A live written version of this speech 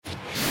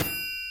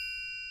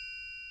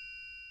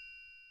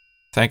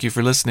Thank you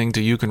for listening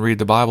to You Can Read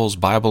the Bible's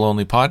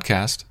Bible-Only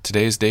podcast.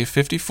 Today's day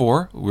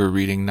 54. We're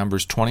reading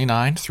Numbers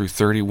 29 through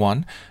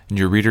 31, and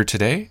your reader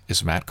today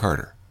is Matt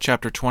Carter.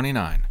 Chapter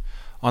 29.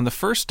 On the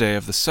first day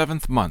of the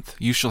 7th month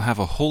you shall have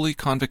a holy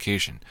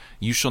convocation.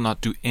 You shall not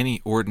do any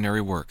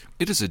ordinary work.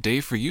 It is a day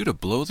for you to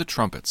blow the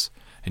trumpets,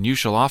 and you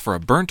shall offer a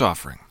burnt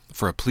offering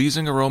for a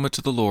pleasing aroma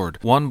to the Lord,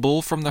 1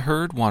 bull from the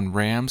herd, 1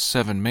 ram,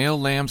 7 male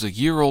lambs a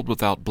year old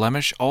without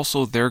blemish,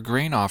 also their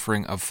grain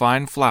offering of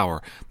fine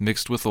flour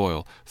mixed with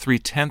oil,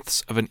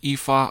 3/10 of an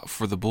ephah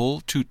for the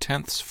bull,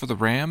 2/10 for the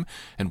ram,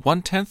 and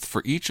 1/10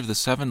 for each of the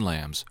 7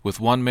 lambs, with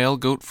 1 male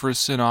goat for a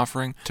sin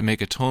offering to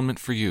make atonement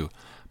for you.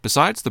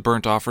 Besides the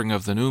burnt offering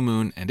of the new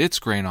moon and its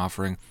grain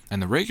offering,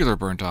 and the regular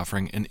burnt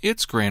offering and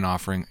its grain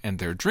offering and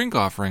their drink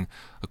offering,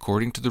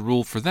 according to the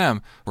rule for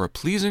them, for a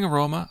pleasing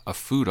aroma, a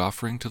food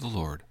offering to the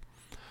Lord.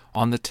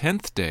 On the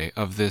 10th day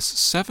of this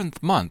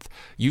 7th month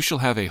you shall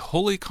have a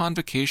holy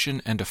convocation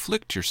and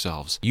afflict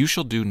yourselves. You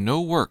shall do no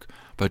work,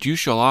 but you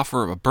shall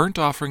offer a burnt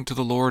offering to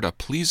the Lord, a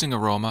pleasing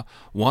aroma,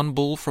 1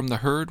 bull from the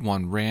herd,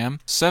 1 ram,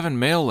 7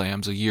 male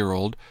lambs a year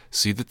old,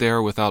 see that they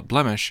are without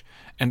blemish,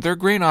 and their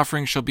grain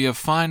offering shall be of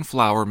fine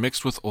flour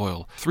mixed with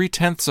oil,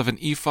 3/10 of an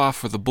ephah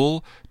for the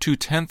bull,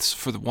 2/10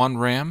 for the 1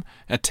 ram,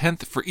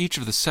 1/10 for each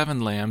of the 7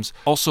 lambs,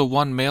 also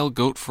 1 male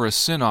goat for a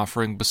sin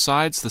offering,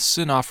 besides the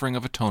sin offering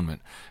of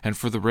atonement, and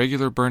for the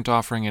regular burnt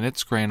offering and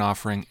its grain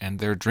offering and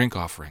their drink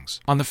offerings.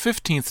 On the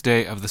 15th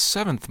day of the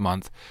 7th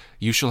month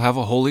you shall have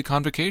a holy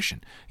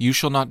convocation. You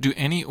shall not do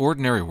any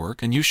ordinary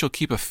work, and you shall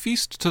keep a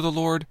feast to the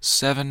Lord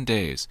 7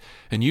 days.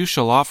 And you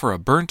shall offer a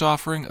burnt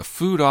offering, a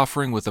food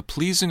offering with a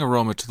pleasing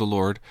aroma to the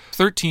Lord,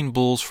 13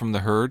 bulls from the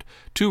herd,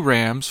 2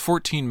 rams,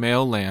 14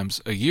 male lambs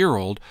a year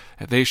old,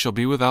 they shall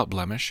be without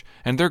blemish,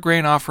 and their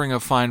grain offering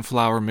of fine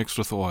flour mixed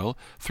with oil,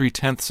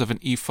 3/10 of an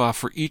ephah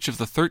for each of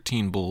the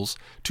 13 bulls,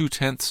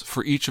 2/10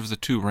 for each of the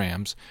 2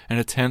 rams, and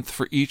 1/10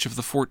 for each of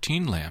the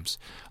 14 lambs.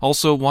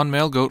 Also 1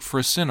 male goat for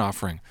a sin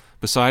offering,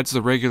 besides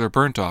the regular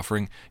burnt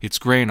offering, its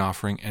grain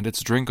offering, and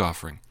its drink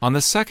offering. On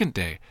the 2nd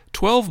day,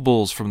 12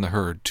 bulls from the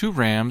herd, 2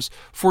 rams,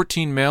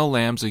 14 male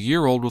lambs a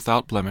year old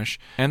without blemish,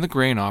 and the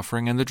grain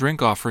offering and the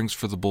drink offerings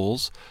for the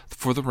bulls,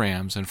 for the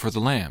rams, and for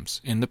the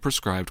lambs, in the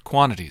prescribed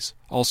quantities.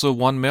 Also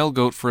 1 male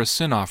goat for a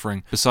sin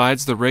offering,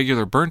 besides the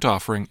regular burnt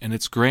offering and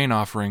its grain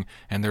offering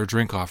and their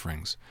drink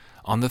offerings.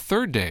 On the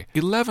 3rd day,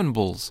 11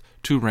 bulls,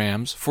 2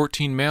 rams,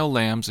 14 male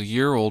lambs a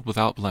year old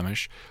without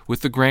blemish,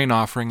 with the grain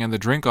offering and the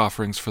drink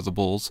offerings for the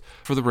bulls,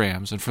 for the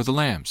rams, and for the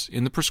lambs,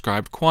 in the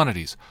prescribed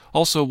quantities.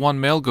 Also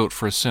 1 male goat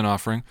for a sin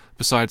offering,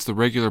 besides the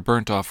regular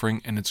burnt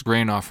offering and its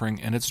grain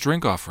offering and its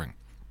drink offering.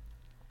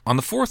 On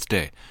the 4th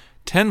day,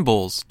 10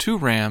 bulls, 2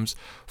 rams,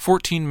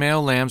 14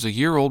 male lambs a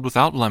year old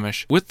without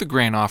blemish, with the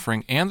grain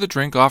offering and the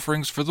drink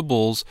offerings for the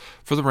bulls,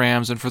 for the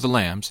rams, and for the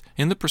lambs,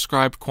 in the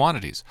prescribed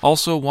quantities.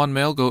 Also 1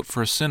 male goat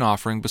for a sin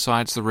offering,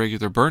 besides the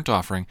regular burnt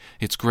offering,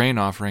 its grain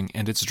offering,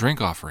 and its drink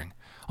offering.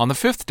 On the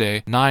 5th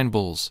day, 9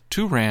 bulls,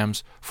 2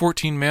 rams,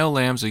 14 male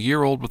lambs a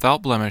year old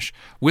without blemish,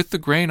 with the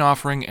grain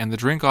offering and the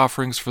drink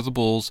offerings for the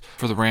bulls,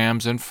 for the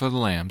rams, and for the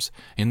lambs,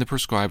 in the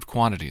prescribed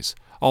quantities.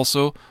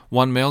 Also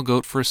 1 male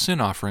goat for a sin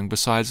offering,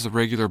 besides the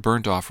regular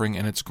burnt offering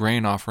and its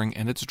grain offering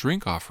and its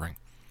drink offering.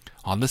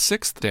 On the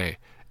 6th day,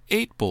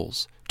 8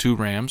 bulls, 2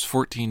 rams,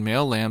 14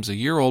 male lambs a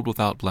year old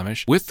without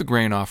blemish, with the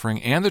grain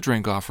offering and the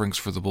drink offerings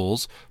for the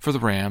bulls, for the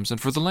rams,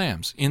 and for the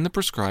lambs, in the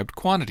prescribed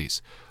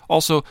quantities.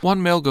 Also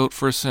 1 male goat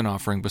for a sin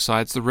offering,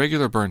 besides the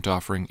regular burnt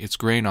offering, its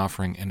grain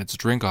offering, and its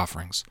drink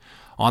offerings.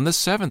 On the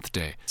 7th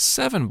day,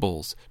 7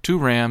 bulls, 2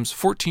 rams,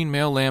 14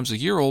 male lambs a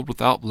year old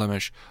without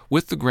blemish,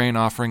 with the grain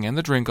offering and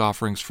the drink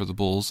offerings for the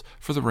bulls,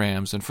 for the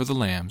rams, and for the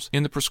lambs,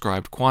 in the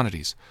prescribed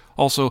quantities.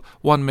 Also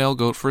 1 male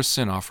goat for a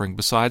sin offering,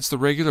 besides the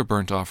regular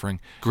burnt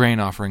offering, grain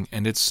offering,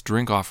 and its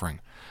drink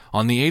offering.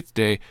 On the 8th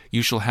day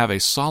you shall have a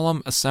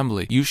solemn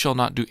assembly. You shall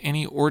not do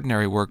any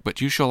ordinary work, but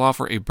you shall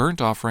offer a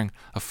burnt offering,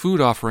 a food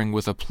offering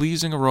with a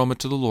pleasing aroma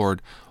to the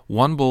Lord,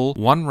 1 bull,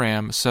 1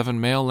 ram, 7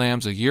 male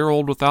lambs a year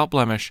old without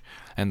blemish,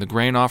 and the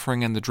grain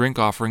offering and the drink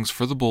offerings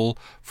for the bull,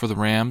 for the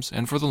rams,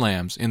 and for the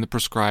lambs, in the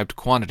prescribed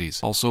quantities.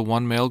 Also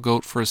 1 male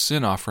goat for a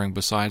sin offering,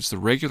 besides the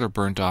regular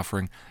burnt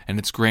offering, and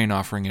its grain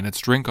offering, and its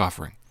drink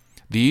offering.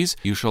 These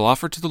you shall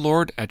offer to the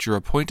Lord at your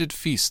appointed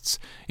feasts,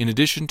 in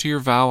addition to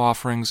your vow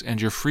offerings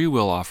and your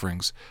freewill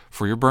offerings,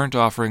 for your burnt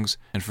offerings,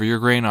 and for your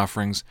grain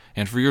offerings,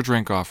 and for your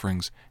drink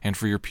offerings, and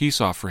for your peace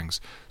offerings.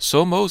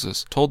 So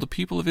Moses told the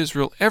people of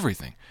Israel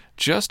everything,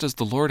 just as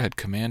the Lord had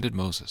commanded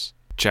Moses.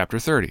 Chapter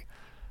 30.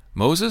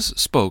 Moses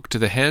spoke to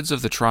the heads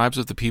of the tribes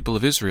of the people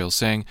of Israel,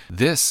 saying,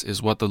 "This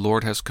is what the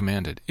Lord has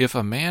commanded. If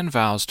a man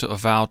vows to a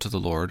vow to the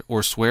Lord,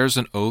 or swears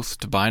an oath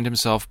to bind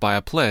himself by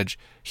a pledge,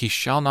 he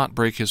shall not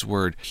break his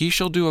word. He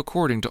shall do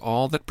according to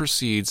all that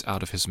proceeds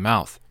out of his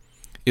mouth.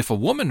 If a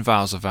woman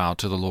vows a vow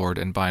to the Lord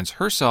and binds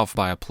herself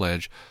by a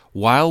pledge,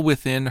 while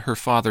within her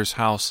father's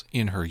house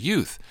in her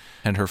youth,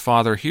 and her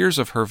father hears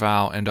of her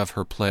vow and of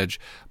her pledge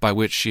by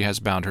which she has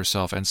bound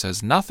herself and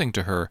says nothing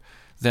to her,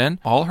 Then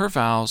all her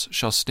vows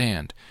shall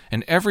stand,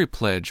 and every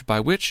pledge by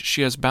which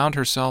she has bound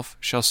herself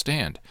shall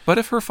stand. But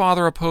if her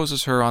father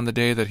opposes her on the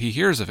day that he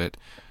hears of it,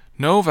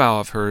 no vow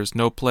of hers,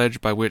 no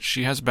pledge by which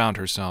she has bound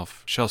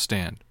herself, shall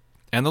stand.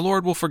 And the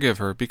Lord will forgive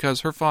her,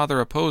 because her father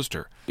opposed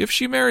her. If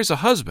she marries a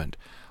husband,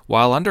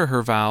 while under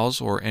her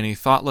vows or any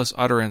thoughtless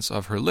utterance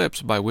of her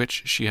lips by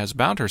which she has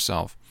bound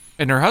herself,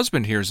 and her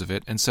husband hears of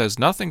it, and says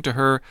nothing to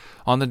her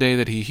on the day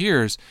that he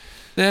hears,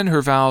 then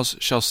her vows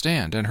shall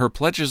stand, and her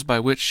pledges by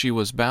which she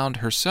was bound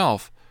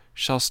herself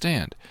shall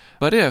stand.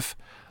 But if,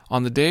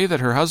 on the day that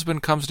her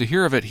husband comes to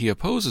hear of it, he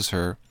opposes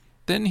her,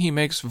 then he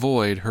makes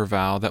void her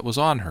vow that was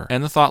on her,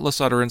 and the thoughtless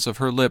utterance of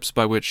her lips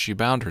by which she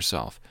bound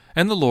herself,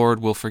 and the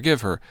Lord will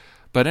forgive her.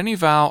 But any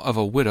vow of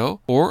a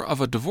widow or of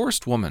a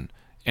divorced woman,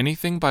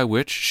 anything by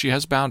which she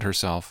has bound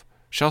herself,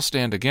 shall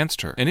stand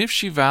against her. And if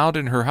she vowed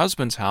in her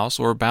husband's house,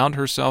 or bound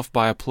herself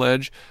by a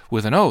pledge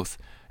with an oath,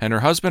 and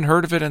her husband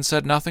heard of it and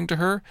said nothing to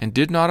her, and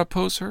did not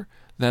oppose her,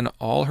 then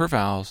all her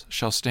vows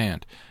shall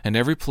stand, and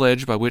every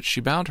pledge by which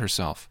she bound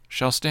herself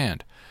shall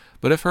stand.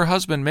 But if her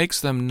husband makes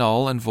them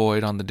null and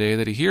void on the day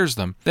that he hears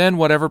them, then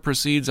whatever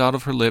proceeds out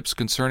of her lips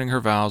concerning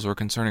her vows or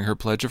concerning her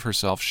pledge of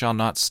herself shall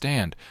not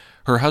stand.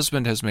 Her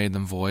husband has made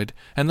them void,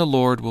 and the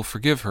Lord will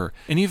forgive her.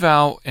 Any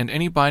vow and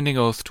any binding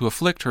oath to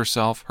afflict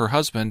herself her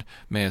husband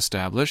may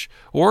establish,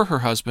 or her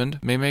husband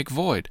may make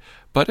void.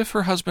 But if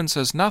her husband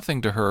says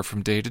nothing to her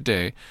from day to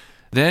day,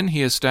 then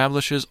he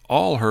establishes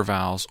all her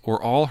vows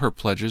or all her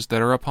pledges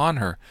that are upon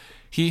her.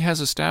 He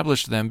has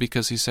established them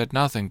because he said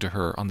nothing to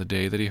her on the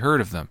day that he heard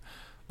of them.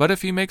 But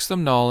if he makes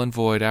them null and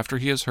void after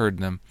he has heard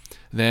them,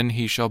 then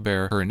he shall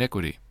bear her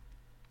iniquity.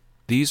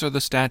 These are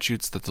the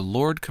statutes that the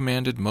Lord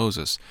commanded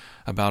Moses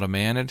about a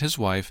man and his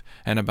wife,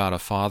 and about a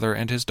father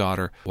and his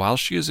daughter, while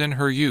she is in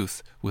her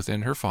youth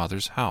within her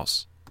father's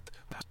house.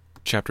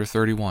 Chapter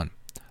 31.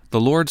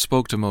 The Lord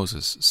spoke to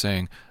Moses,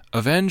 saying,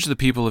 Avenge the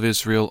people of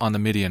Israel on the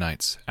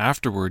Midianites.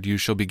 Afterward you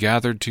shall be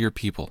gathered to your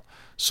people.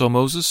 So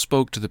Moses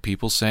spoke to the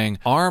people, saying,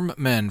 Arm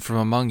men from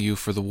among you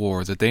for the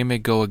war, that they may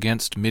go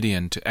against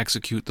Midian to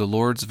execute the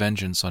Lord's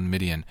vengeance on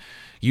Midian.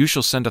 You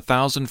shall send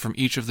 1,000 from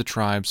each of the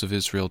tribes of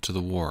Israel to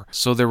the war.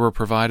 So there were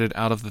provided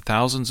out of the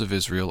thousands of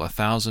Israel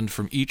 1,000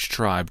 from each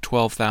tribe,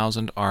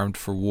 12,000 armed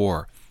for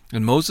war.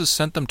 And Moses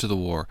sent them to the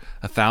war,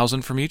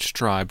 1,000 from each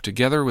tribe,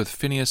 together with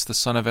Phinehas the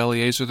son of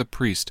Eleazar the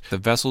priest, the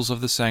vessels of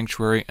the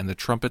sanctuary, and the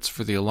trumpets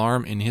for the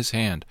alarm in his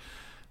hand.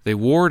 They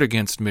warred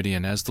against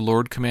Midian, as the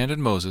Lord commanded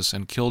Moses,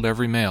 and killed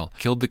every male,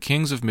 killed the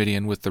kings of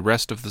Midian with the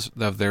rest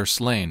of their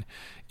slain,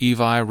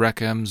 Evi,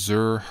 Rechem,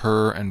 Zur,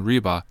 Hur, and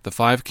Reba, the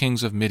 5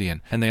 kings of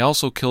Midian. And they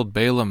also killed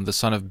Balaam the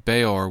son of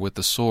Beor with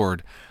the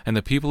sword. And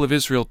the people of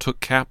Israel took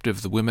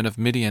captive the women of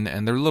Midian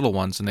and their little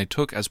ones, and they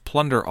took as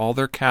plunder all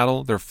their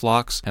cattle, their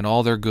flocks, and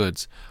all their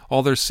goods.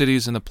 All their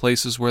cities and the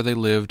places where they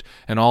lived,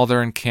 and all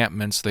their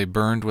encampments they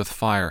burned with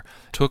fire,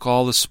 took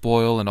all the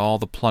spoil and all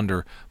the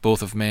plunder,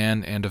 both of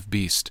man and of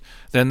beast.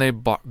 Then they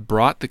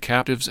brought the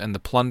captives and the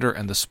plunder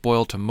and the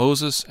spoil to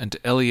Moses and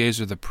to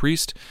Eleazar the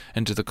priest,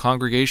 and to the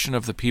congregation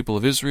of the people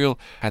of Israel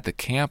at the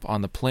camp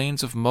on the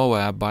plains of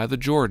Moab by the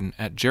Jordan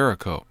at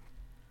Jericho.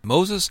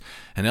 Moses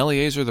and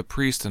Eleazar the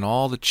priest and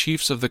all the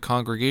chiefs of the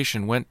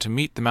congregation went to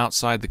meet them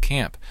outside the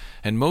camp.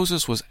 And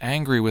Moses was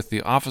angry with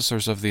the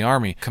officers of the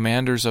army,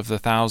 commanders of the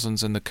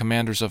thousands and the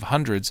commanders of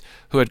hundreds,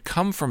 who had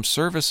come from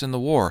service in the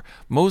war.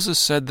 Moses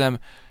said to them,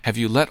 Have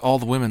you let all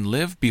the women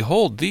live?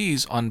 Behold,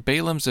 these, on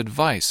Balaam's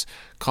advice,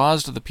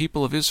 caused the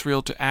people of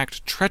Israel to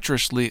act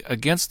treacherously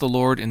against the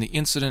Lord in the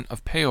incident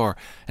of Peor,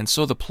 and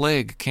so the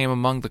plague came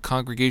among the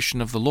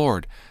congregation of the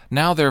Lord.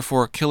 Now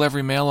therefore kill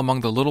every male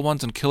among the little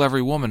ones, and kill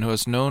every woman who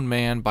has known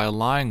man by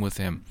lying with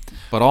him.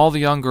 But all the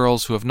young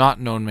girls who have not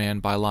known man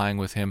by lying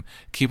with him,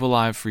 keep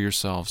alive for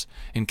yourselves.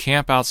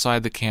 Encamp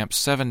outside the camp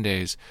 7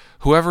 days.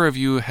 Whoever of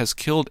you has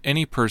killed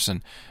any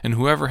person, and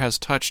whoever has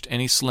touched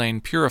any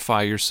slain,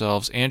 purify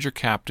yourselves and your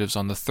captives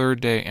on the 3rd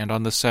day and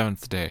on the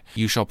 7th day.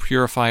 You shall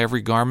purify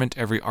every garment,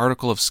 every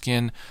article of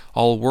skin,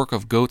 all work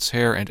of goat's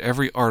hair, and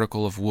every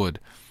article of wood.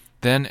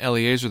 Then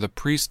Eleazar the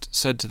priest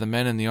said to the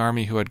men in the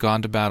army who had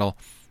gone to battle,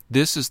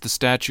 This is the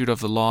statute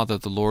of the law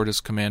that the Lord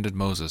has commanded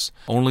Moses.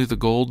 Only the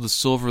gold, the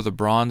silver, the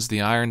bronze,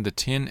 the iron, the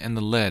tin, and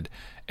the lead,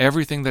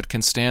 everything that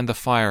can stand the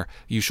fire,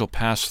 you shall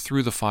pass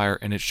through the fire,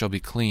 and it shall be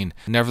clean.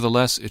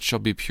 Nevertheless, it shall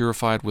be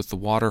purified with the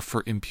water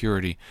for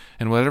impurity.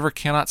 And whatever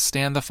cannot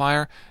stand the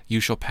fire, you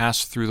shall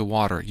pass through the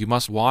water. You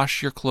must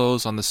wash your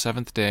clothes on the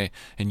 7th day,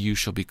 and you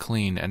shall be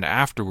clean, and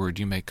afterward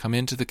you may come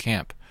into the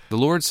camp. The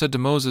Lord said to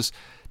Moses,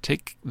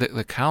 Take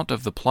the count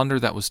of the plunder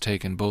that was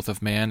taken, both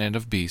of man and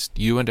of beast,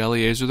 you and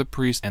Eleazar the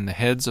priest, and the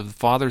heads of the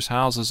fathers'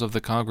 houses of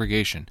the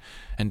congregation,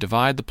 and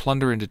divide the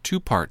plunder into 2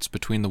 parts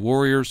between the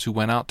warriors who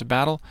went out to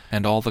battle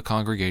and all the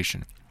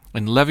congregation.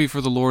 and levy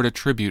for the Lord a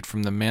tribute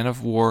from the men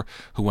of war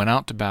who went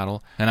out to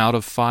battle, and out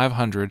of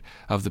 500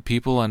 of the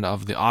people, and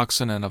of the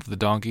oxen, and of the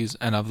donkeys,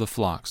 and of the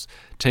flocks.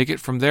 Take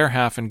it from their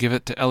half, and give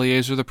it to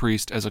Eleazar the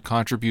priest as a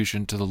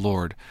contribution to the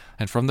Lord.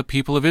 And from the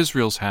people of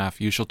Israel's half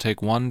you shall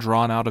take one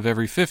drawn out of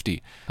every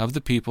 50, of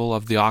the people,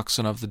 of the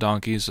oxen, of the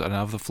donkeys, and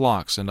of the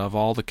flocks, and of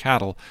all the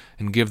cattle,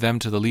 and give them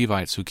to the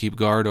Levites who keep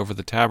guard over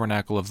the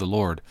tabernacle of the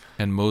Lord.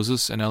 And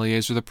Moses and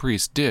Eleazar the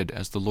priest did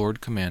as the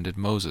Lord commanded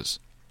Moses.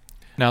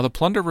 Now the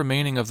plunder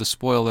remaining of the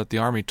spoil that the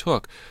army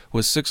took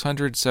was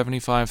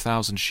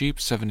 675,000 sheep,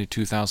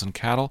 72,000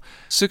 cattle,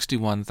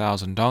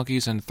 61,000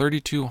 donkeys, and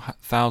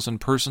 32,000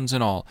 persons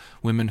in all,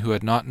 women who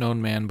had not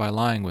known man by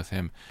lying with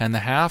him. And the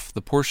half,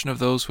 the portion of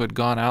those who had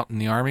gone out in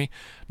the army,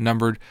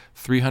 numbered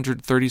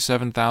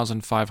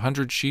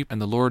 337,500 sheep,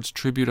 and the Lord's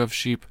tribute of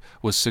sheep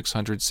was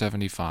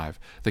 675.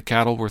 The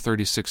cattle were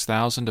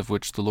 36,000, of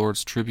which the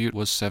Lord's tribute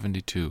was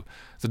 72.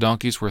 The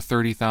donkeys were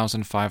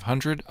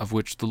 30,500, of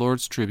which the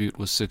Lord's tribute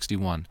was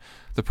 61.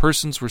 The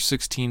persons were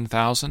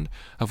 16,000,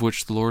 of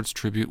which the Lord's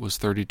tribute was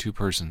 32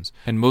 persons.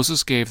 And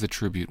Moses gave the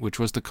tribute, which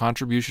was the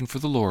contribution for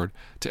the Lord,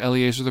 to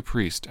Eleazar the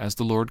priest, as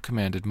the Lord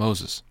commanded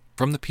Moses.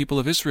 From the people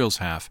of Israel's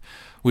half,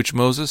 which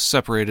Moses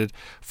separated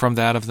from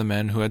that of the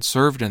men who had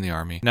served in the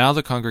army. Now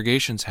the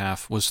congregation's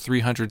half was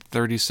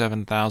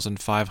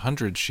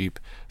 337,500 sheep,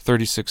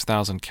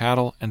 36,000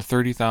 cattle, and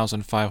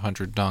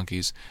 30,500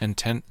 donkeys, and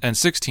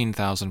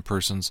 16,000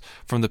 persons.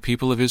 From the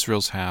people of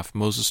Israel's half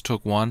Moses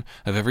took one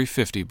of every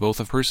 50, both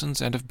of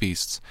persons and of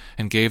beasts,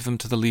 and gave them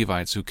to the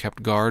Levites who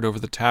kept guard over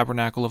the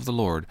tabernacle of the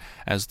Lord,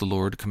 as the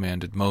Lord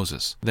commanded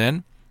Moses.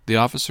 Then the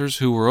officers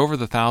who were over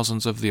the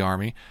thousands of the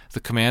army,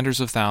 the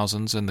commanders of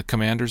thousands and the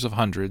commanders of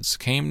hundreds,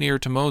 came near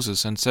to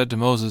Moses and said to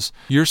Moses,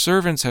 Your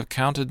servants have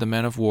counted the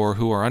men of war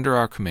who are under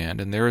our command,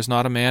 and there is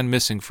not a man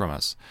missing from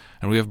us.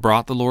 And we have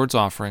brought the Lord's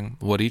offering,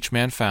 what each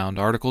man found,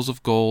 articles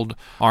of gold,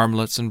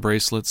 armlets and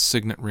bracelets,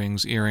 signet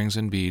rings, earrings,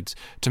 and beads,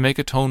 to make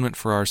atonement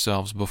for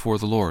ourselves before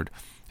the Lord.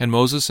 And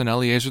Moses and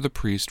Eleazar the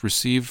priest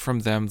received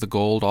from them the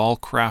gold, all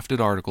crafted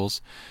articles,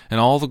 and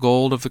all the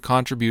gold of the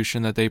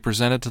contribution that they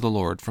presented to the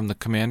Lord from the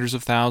commanders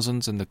of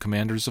thousands and the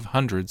commanders of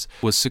hundreds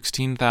was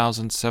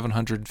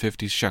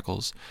 16,750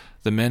 shekels.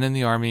 The men in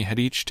the army had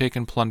each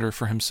taken plunder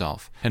for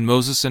himself. And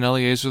Moses and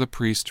Eleazar the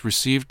priest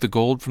received the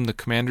gold from the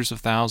commanders of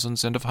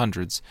thousands and of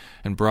hundreds,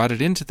 and brought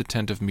it into the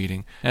tent of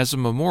meeting as a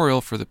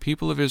memorial for the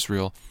people of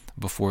Israel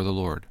before the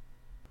Lord.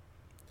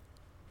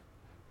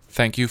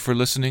 Thank you for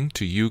listening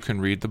to You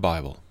Can Read the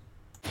Bible.